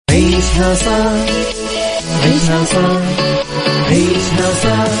عيشها صح عيشها صح عيشها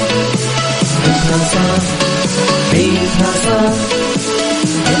صح عيشها صح عيشها صح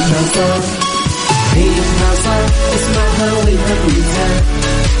عيشها صح عيشها صح اسمعها والهم ينزاح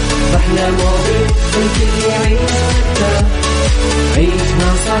أحلى مواضيع الكل يعيش مرتاح عيشها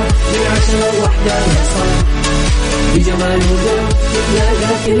صح من 10 ل1 يا صاح بجمال وذوق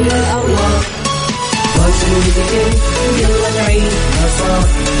تتلاقى كل الأرواح فاشل واتيكيت يلا نعيشها صح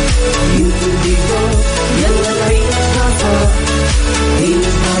يوتيوب ديكور يلا نعيشها صح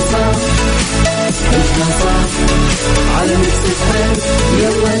عيشها صح عيشها صح على ميكس اف ام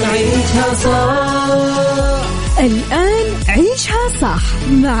يلا نعيشها صح. الآن عيشها صح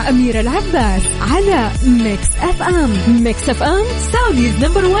مع أميرة العباس على ميكس اف ام. ميكس اف ام سعوديز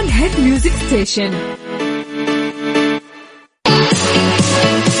نمبر 1 هيت ميوزك ستيشن.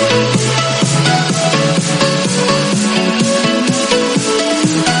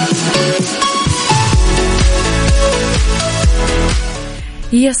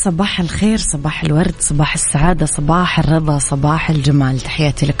 يا صباح الخير، صباح الورد، صباح السعادة، صباح الرضا، صباح الجمال.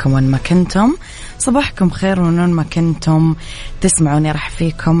 تحياتي لكم وين ما كنتم، صباحكم خير وين ما كنتم تسمعوني. راح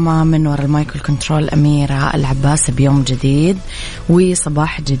فيكم من وراء المايك والكنترول أميرة العباس بيوم جديد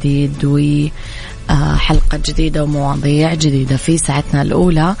وصباح جديد وحلقة جديدة ومواضيع جديدة. في ساعتنا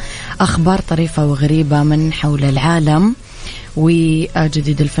الأولى أخبار طريفة وغريبة من حول العالم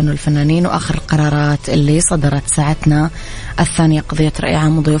وجديد الفن والفنانين وآخر القرارات اللي صدرت. ساعتنا الثانية قضية رأي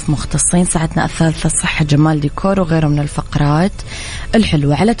عام وضيوف مختصين. ساعتنا الثالثة صحة جمال ديكور وغيره من الفقرات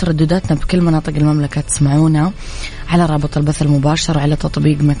الحلوة. على تردداتنا بكل مناطق المملكة تسمعونا على رابط البث المباشر وعلى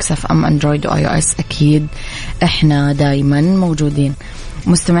تطبيق ميكس اف ام اندرويد واي او اس. أكيد احنا دايما موجودين.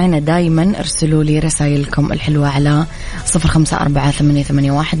 مستمعينا دايما ارسلوا لي رسائلكم الحلوة على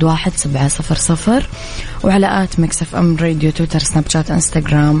 0548811700 وعلى آت ميكس اف ام راديو، تويتر، سناب شات،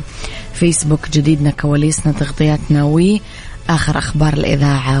 انستغرام، فيسبوك. جديدنا، كواليسنا، تغطياتنا وآخر أخبار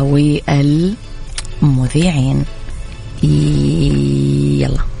الإذاعة والمذيعين.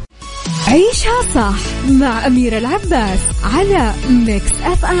 يلا عيشها صح مع أميرة العباس على ميكس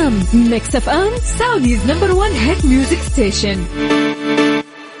اف ام. ميكس اف ام سعوديز نمبر 1 هيت ميوزك ستيشن.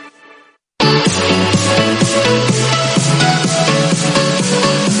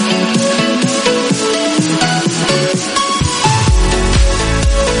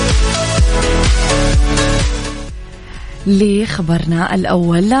 لخبرنا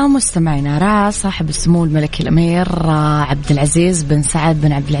الأول، لا مستمعينا، رأى صاحب السمو الملكي الأمير عبد العزيز بن سعد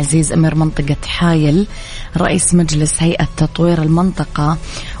بن عبد العزيز أمير منطقة حايل رئيس مجلس هيئة تطوير المنطقة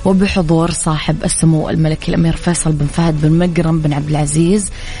وبحضور صاحب السمو الملكي الأمير فيصل بن فهد بن مقرم بن عبد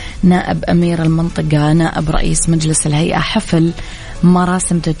العزيز نائب أمير المنطقة نائب رئيس مجلس الهيئة حفل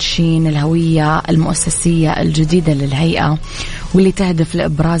مراسم تدشين الهوية المؤسسية الجديدة للهيئة واللي تهدف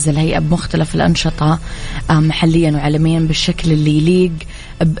لإبراز الهيئة بمختلف الأنشطة محليا وعالميا بالشكل اللي يليق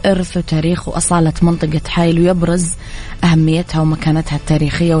بإرث وتاريخ وأصالة منطقة حايل ويبرز أهميتها ومكانتها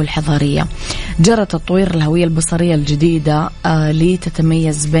التاريخية والحضارية. جرى تطوير الهوية البصرية الجديدة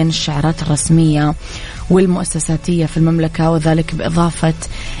لتتميز بين الشعارات الرسمية والمؤسساتية في المملكة، وذلك بإضافة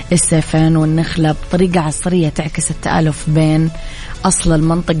السيفين والنخلة بطريقة عصرية تعكس التآلف بين أصل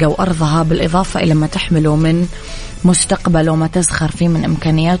المنطقة وأرضها، بالإضافة إلى ما تحمله من مستقبل وما تزخر فيه من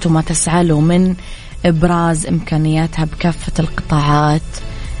إمكانيات وما تسعى له من إبراز إمكانياتها بكافة القطاعات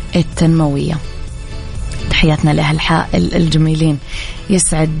التنموية. تحياتنا لأهل حائل الجميلين.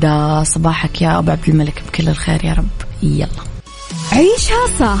 يسعد صباحك يا أبو عبد الملك بكل الخير يا رب. يلا عيشها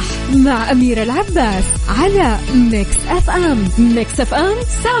صح مع أميرة العباس على ميكس اف ام. ميكس اف ام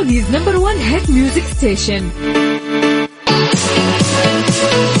سعوديز نمبر 1 هيت ميوزك ستيشن.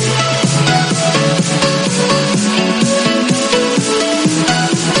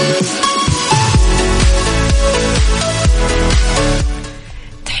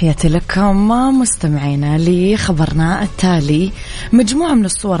 تحياتي لكم مستمعينا. لخبرنا التالي، مجموعة من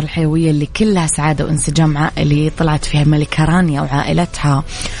الصور الحيوية اللي كلها سعادة وانسجام عائلي طلعت فيها الملكة رانيا وعائلتها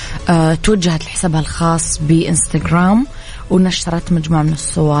توجهت لحسابها الخاص بإنستغرام ونشرت مجموعة من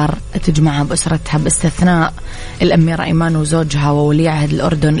الصور تجمعها بأسرتها باستثناء الأميرة إيمان وزوجها وولي عهد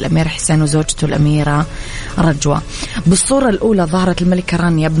الأردن الأمير حسين وزوجته الأميرة رجوة. بالصورة الأولى ظهرت الملكة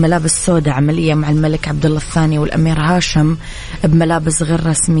رانيا بملابس سوداء عملية مع الملك عبد الله الثاني والأمير هاشم بملابس غير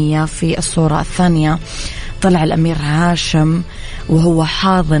رسمية. في الصورة الثانية طلع الأمير هاشم وهو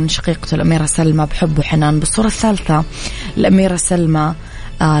حاضن شقيقته الأميرة سلمى بحب وحنان. بالصورة الثالثة الأميرة سلمى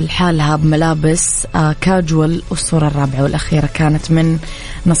لحالها بملابس كاجوال. والصورة الرابعة والأخيرة كانت من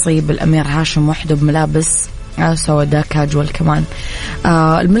نصيب الأمير هاشم وحده بملابس سوداء كاجوال كمان.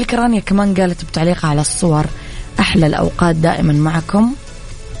 الملكة رانيا كمان قالت بتعليقها على الصور: أحلى الأوقات دائما معكم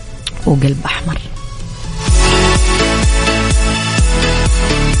وقلب أحمر.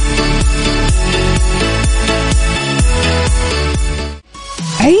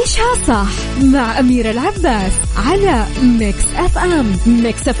 عيشها صح مع أميرة العباس على ميكس أف أم.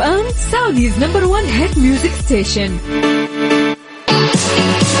 ميكس أف أم سعوديز نمبر 1 هيت ميوزك ستيشن.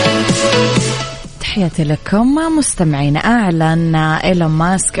 تحياتي لكم مستمعين. أعلن إيلون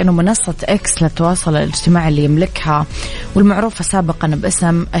ماسك أنه منصة إكس للتواصل الاجتماعي اللي يملكها والمعروفة سابقا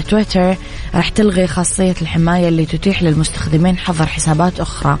باسم تويتر راح تلغي خاصية الحماية اللي تتيح للمستخدمين حظر حسابات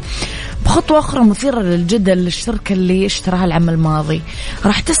أخرى. بخطوة أخرى مثيرة للجدل للشركة اللي اشتراها العام الماضي،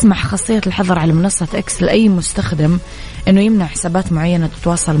 راح تسمح خاصية الحظر على منصة إكس لأي مستخدم أنه يمنع حسابات معينة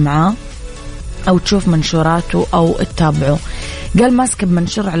تتواصل معه أو تشوف منشوراته أو تتابعه. قال ماسك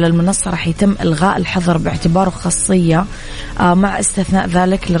بمنشور على المنصة راح يتم إلغاء الحظر باعتباره خاصية مع استثناء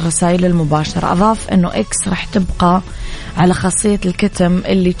ذلك للرسائل المباشرة. أضاف أنه إكس راح تبقى على خاصية الكتم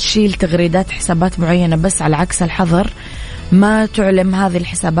اللي تشيل تغريدات حسابات معينة، بس على عكس الحظر ما تعلم هذه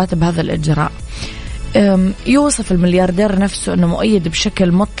الحسابات بهذا الإجراء. يوصف الملياردير نفسه أنه مؤيد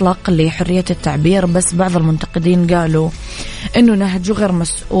بشكل مطلق لحرية التعبير، بس بعض المنتقدين قالوا أنه نهجه غير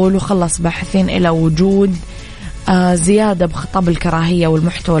مسؤول، وخلص باحثين إلى وجود زيادة بخطاب الكراهية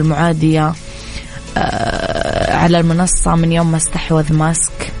والمحتوى المعادية على المنصة من يوم ما استحوذ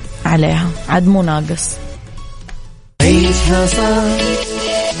ماسك عليها. عاد مو ناقص. عيشها صح،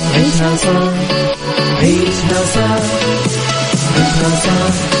 عيشها صح، عيشها صح، عيشها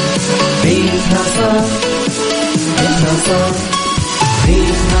صح، عيشها صح، عيشها صح،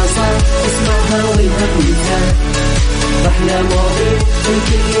 عيشها صح، اسمعها والهم ينزاح، أحلى مواضيع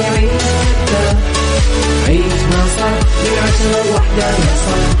الكل يعيشها. عيشها صح من 10 ل1 يا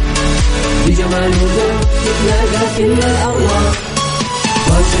صاح، بجمال وذوق تتلاقى كل الأرواح.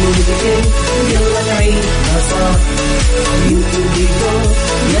 فاشل وذكي يلا نعيشها صح، يمكن ديكور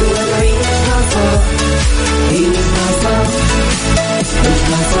يلا نعيشها صح. عيشها صح،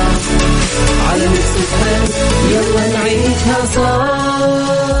 عيشها صح، على ميكس أف أم يلا نعيشها صح.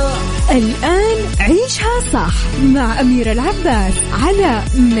 الآن عيشها صح مع أميرة العباس على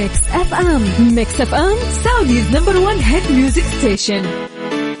ميكس أف أم. ميكس أف أم سعوديز نمبر 1 هيت ميوزك ستيشن.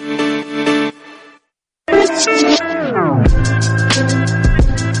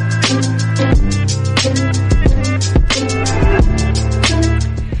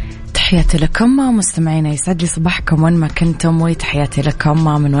 تحياتي لكم مستمعينا، يسعد لي صباحكم وين ما كنتم، وتحياتي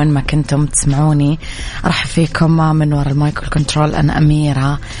لكم من وين ما كنتم تسمعوني. أرحب فيكم من وراء المايكرو كنترول، أنا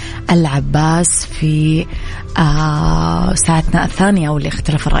أميرة العباس في ساعتنا الثانية، واللي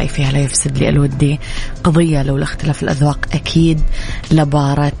اختلف الرأي فيها لا يفسد لي الودي قضية، لو اختلاف الأذواق أكيد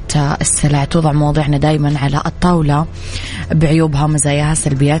لبارة السلع. توضع مواضيعنا دايما على الطاولة بعيوبها، مزاياها،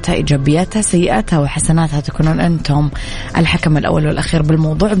 سلبياتها، إيجابياتها، سيئاتها وحسناتها، تكونون أنتم الحكم الأول والأخير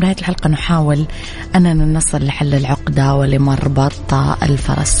بالموضوع. بنهاية الحلقة نحاول أننا نصل لحل العقدة ولمربط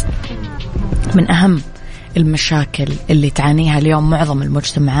الفرس. من أهم المشاكل اللي تعانيها اليوم معظم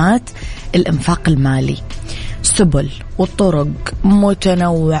المجتمعات الإنفاق المالي. سبل وطرق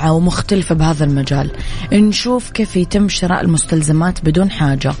متنوعة ومختلفة بهذا المجال. نشوف كيف يتم شراء المستلزمات بدون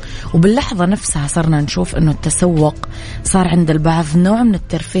حاجة، وباللحظة نفسها صرنا نشوف أنه التسوق صار عند البعض نوع من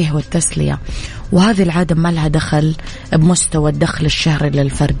الترفيه والتسلية، وهذه العادة ما لها دخل بمستوى الدخل الشهري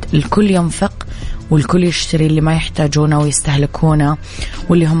للفرد. الكل ينفق والكل يشتري اللي ما يحتاجونه ويستهلكونه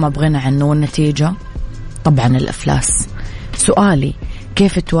واللي هم بغنى عنه، والنتيجة طبعا الإفلاس. سؤالي،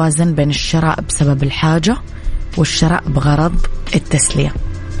 كيف توازن بين الشراء بسبب الحاجة والشراء بغرض التسلية؟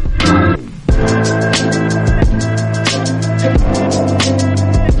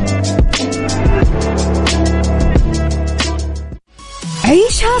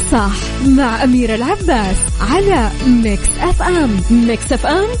 عيشها صح مع أميرة العباس على ميكس أف أم. ميكس أف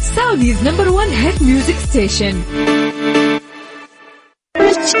أم سعوديز نمبر 1 هيت ميوزك ستيشن.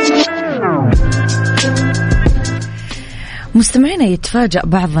 مستمعينا، يتفاجأ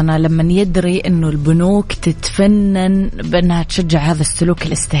بعضنا لما يدري أنه البنوك تتفنن بأنها تشجع هذا السلوك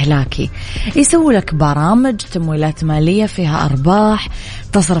الاستهلاكي. يسوي لك برامج تمويلات مالية فيها أرباح،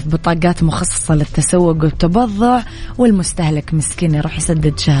 تصرف بطاقات مخصصة للتسوق والتبضع، والمستهلك مسكين يروح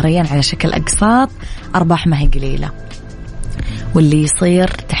يسدد شهريا على شكل أقساط، أرباح ما هي قليلة. واللي يصير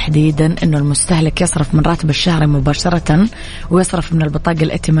تحديدا أنه المستهلك يصرف من راتب الشهري مباشرة، ويصرف من البطاقة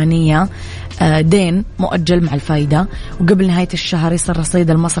الائتمانية دين مؤجل مع الفايدة، وقبل نهاية الشهر يصير رصيد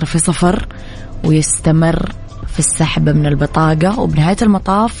المصرفي 0 ويستمر في السحب من البطاقة، وبنهاية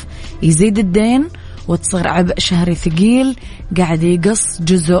المطاف يزيد الدين وتصير عبء شهري ثقيل قاعد يقص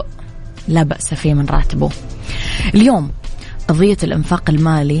جزء لا بأس فيه من راتبه. اليوم قضية الإنفاق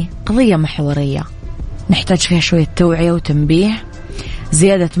المالي قضية محورية نحتاج فيها شوية توعية وتنبيه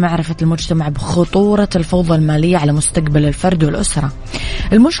زيادة معرفة المجتمع بخطورة الفوضى المالية على مستقبل الفرد والأسرة.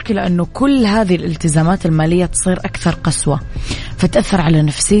 المشكلة أنه كل هذه الالتزامات المالية تصير أكثر قسوة، فتأثر على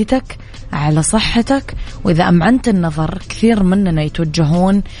نفسيتك، على صحتك. وإذا أمعنت النظر، كثير مننا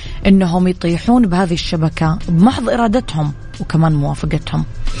يتوجهون أنهم يطيحون بهذه الشبكة بمحض إرادتهم وكمان موافقتهم.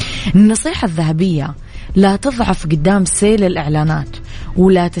 النصيحة الذهبية: لا تضعف قدام سيل الإعلانات،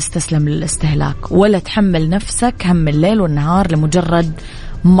 ولا تستسلم للاستهلاك، ولا تحمل نفسك هم الليل والنهار لمجرد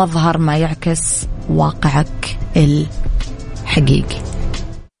مظهر ما يعكس واقعك الحقيقي.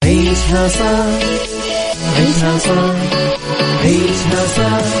 عيشها صح، عيشها صح، عيشها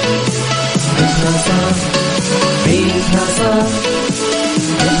صح، عيشها صح، عيشها صح،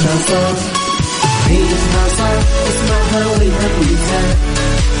 عيشها صح، عيشها صح، اسمعها والهم ينزاح،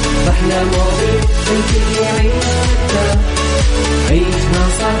 أحلى مواضيع الكل يعيشها، عيشها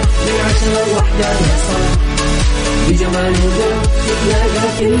صح من 10 ل1 يا صاح، بجمال وذوق تتلاقى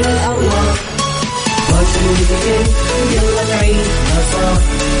كل الأرواح، فاشل واتيكيت يلا نعيشها صح،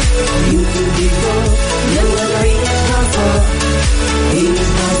 بيوتي وديكور يلا نعيشها صح،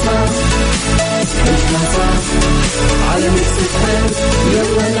 عيشها صح، عيشها صح، على ميكس FM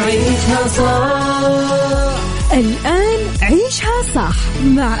يلا نعيشها صح. الآن عيشها صح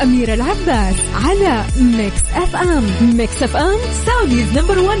مع أميرة العباس على ميكس اف ام. ميكس اف ام سعوديز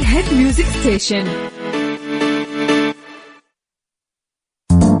نمبر 1 هيت ميوزك ستيشن.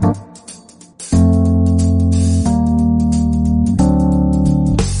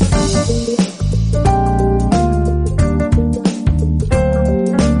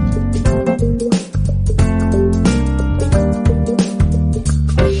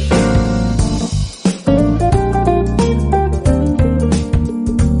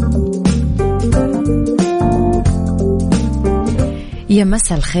 يا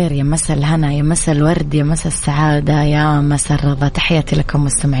مساء الخير، يا مساء الهنا، يا مساء الورد، يا مساء السعادة، يا مساء الرضا. تحياتي لكم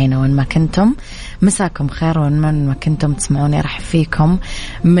مستمعين وين ما كنتم، مساكم خير وين ما كنتم تسمعوني. أرحب فيكم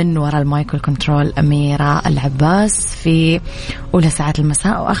من وراء المايك والكنترول أميرة العباس في أولى ساعات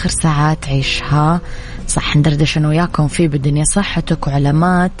المساء وآخر ساعات عيشها صح. ندردش أنا وياكم في بالدنيا صحتك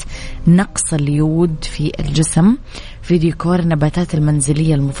وعلامات نقص اليود في الجسم، في ديكور النباتات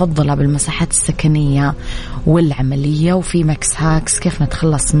المنزلية المفضلة بالمساحات السكنية والعملية، وفي ماكس هاكس كيف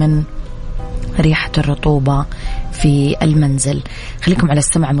نتخلص من ريحة الرطوبة في المنزل. خليكم على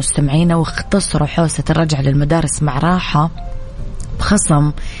السمع مستمعين، واختصروا حوسة الرجع للمدارس مع راحة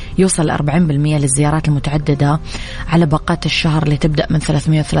بخصم يوصل 40% للزيارات المتعددة على باقات الشهر اللي تبدأ من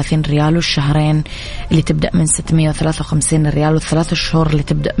 330 ريال، والشهرين اللي تبدأ من 653 ريال، والثلاث شهور اللي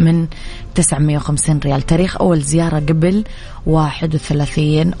تبدأ من 950 ريال. تاريخ أول زيارة قبل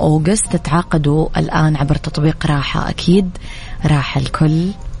 31 أغسطس. تتعاقدوا الآن عبر تطبيق راحة، أكيد راحة لكل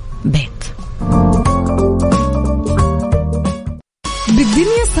بيت.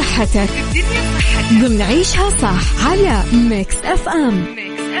 بالدنيا صحتك ضمن عيشها صح على ميكس اف ام.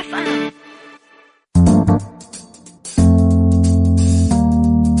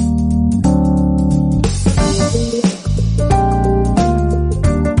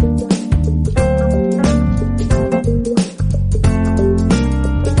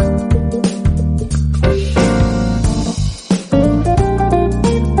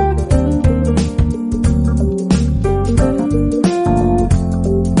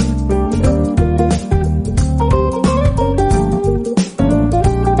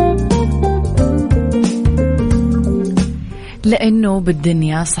 لأنه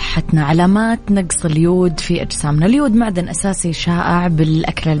بالدنيا صحتنا. علامات نقص اليود في أجسامنا. اليود معدن أساسي شائع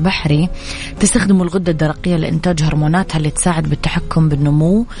بالأكل البحري، تستخدم الغدة الدرقية لإنتاج هرموناتها اللي تساعد بالتحكم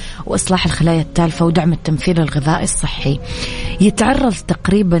بالنمو وإصلاح الخلايا التالفة ودعم التمثيل الغذائي الصحي. يتعرض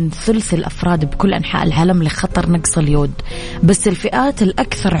تقريبا ثلث الأفراد بكل أنحاء العالم لخطر نقص اليود، بس الفئات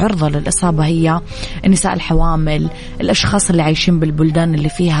الأكثر عرضة للإصابة هي النساء الحوامل، الأشخاص اللي عايشين بالبلدان اللي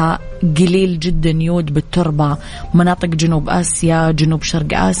فيها قليل جدا يود بالتربة، مناطق جنوب آسيا، جنوب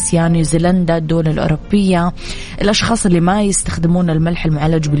شرق آسيا، نيوزيلندا، الدول الأوروبية، الأشخاص اللي ما يستخدمون الملح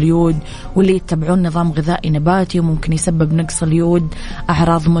المعالج باليود، واللي يتبعون نظام غذائي نباتي وممكن يسبب نقص اليود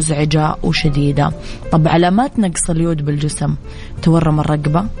أعراض مزعجة وشديدة. طب علامات نقص اليود بالجسم: تورم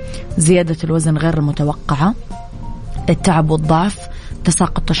الرقبة، زيادة الوزن غير المتوقعة، التعب والضعف،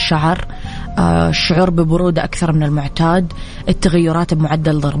 تساقط الشعر، الشعور ببرودة أكثر من المعتاد، التغيرات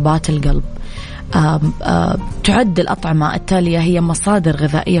بمعدل ضربات القلب. تعد الأطعمة التالية هي مصادر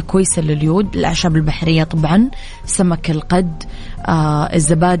غذائية كويسة لليود: الأعشاب البحرية طبعا، سمك القد،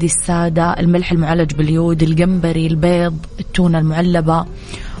 الزبادي السادة، الملح المعالج باليود، الجمبري، البيض، التونة المعلبة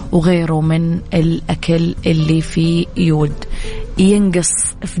وغيره من الأكل اللي فيه يود. ينقص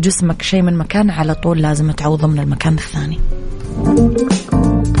في جسمك شيء من مكان على طول لازم تعوضه من المكان الثاني.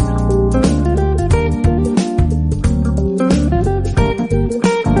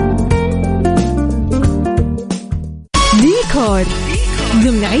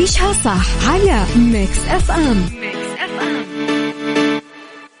 صح على ميكس اف ام.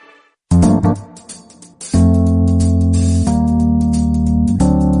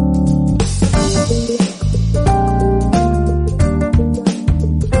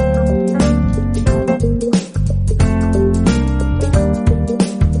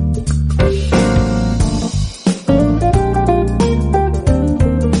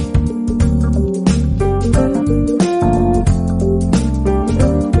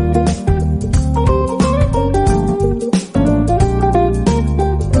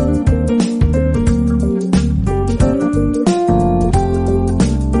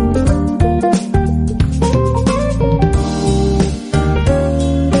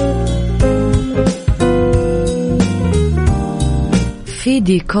 في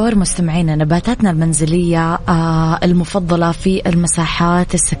ديكور مستمعينا، نباتاتنا المنزلية المفضلة في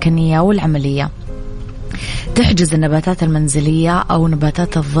المساحات السكنية والعملية. تحجز النباتات المنزلية أو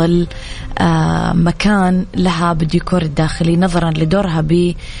نباتات الظل مكان لها بالديكور الداخلي نظرا لدورها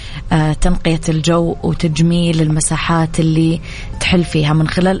بتنقية الجو وتجميل المساحات اللي تحل فيها من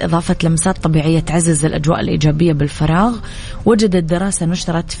خلال إضافة لمسات طبيعية تعزز الأجواء الإيجابية بالفراغ. وجدت دراسة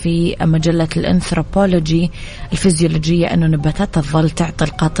نشرت في مجلة الأنثروبولوجي الفيزيولوجية أنه نباتات الظل تعطي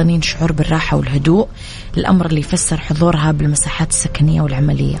القاطنين شعور بالراحة والهدوء، الأمر اللي يفسر حضورها بالمساحات السكنية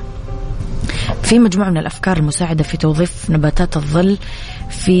والعملية. في مجموعة من الأفكار المساعدة في توظيف نباتات الظل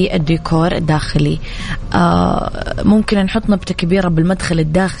في الديكور الداخلي. ممكن نحط نبتة كبيرة بالمدخل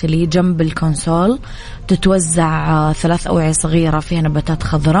الداخلي جنب الكونسول، تتوزع 3 أوعية صغيرة فيها نباتات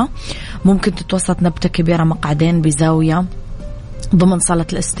خضراء. ممكن تتوسط نبتة كبيرة مقعدين بزاوية ضمن صالة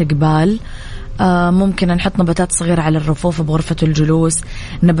الاستقبال. ممكن نحط نباتات صغيرة على الرفوف بغرفة الجلوس،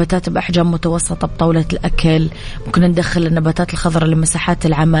 نباتات بأحجام متوسطة بطاولة الأكل. ممكن ندخل النباتات الخضراء لمساحات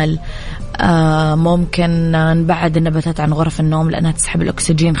العمل. ممكن نبعد النباتات عن غرف النوم لأنها تسحب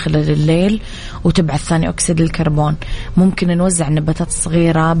الأكسجين خلال الليل وتبعث ثاني أكسيد الكربون. ممكن نوزع النباتات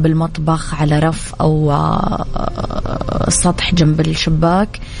الصغيرة بالمطبخ على رف أو سطح جنب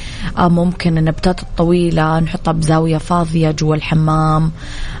الشباك. ممكن النباتات الطويلة نحطها بزاوية فاضية جوا الحمام،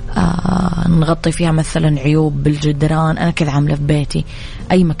 نغطي فيها مثلا عيوب بالجدران. أنا كذا عاملة في بيتي،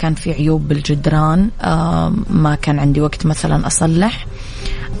 أي مكان فيه عيوب بالجدران ما كان عندي وقت مثلا أصلح،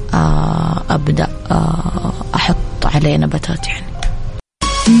 أبدأ أحط عليه نباتات. يعني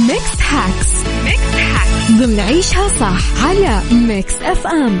ميكس هاكس ضمن عيشها صح على ميكس اف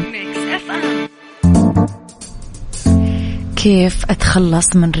ام. كيف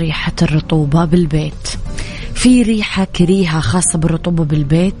أتخلص من ريحة الرطوبة بالبيت؟ في ريحة كريهة خاصة بالرطوبة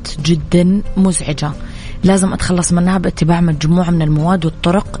بالبيت جدا مزعجة، لازم أتخلص منها باتباع مجموعة من المواد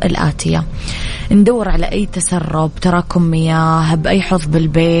والطرق الآتية. ندور على أي تسرب، تراكم مياه بأي حوض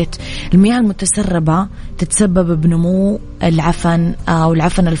بالبيت. المياه المتسربة تتسبب بنمو العفن أو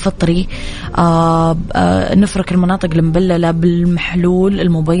العفن الفطري. نفرك المناطق المبللة بالمحلول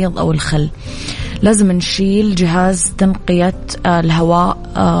المبيض أو الخل. لازم نشيل جهاز تنقية الهواء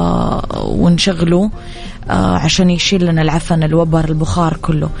ونشغله عشان يشيل لنا العفن، الوبر، البخار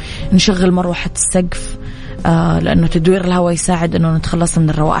كله. نشغل مروحة السقف لأنه تدوير الهواء يساعد أنه نتخلص من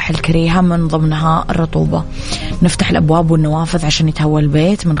الروائح الكريهة من ضمنها الرطوبة. نفتح الأبواب والنوافذ عشان يتهوى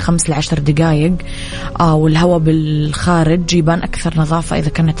البيت من 5 ل10 دقائق، والهواء بالخارج يبان أكثر نظافة إذا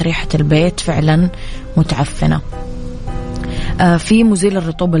كانت ريحة البيت فعلا متعفنة. في مزيل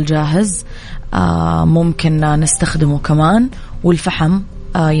الرطوبة الجاهز ممكن نستخدمه كمان. والفحم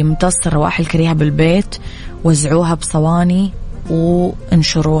يمتص الروائح الكريهة بالبيت. وزعوها بصواني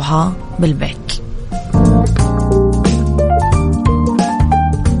وانشروها بالبيت.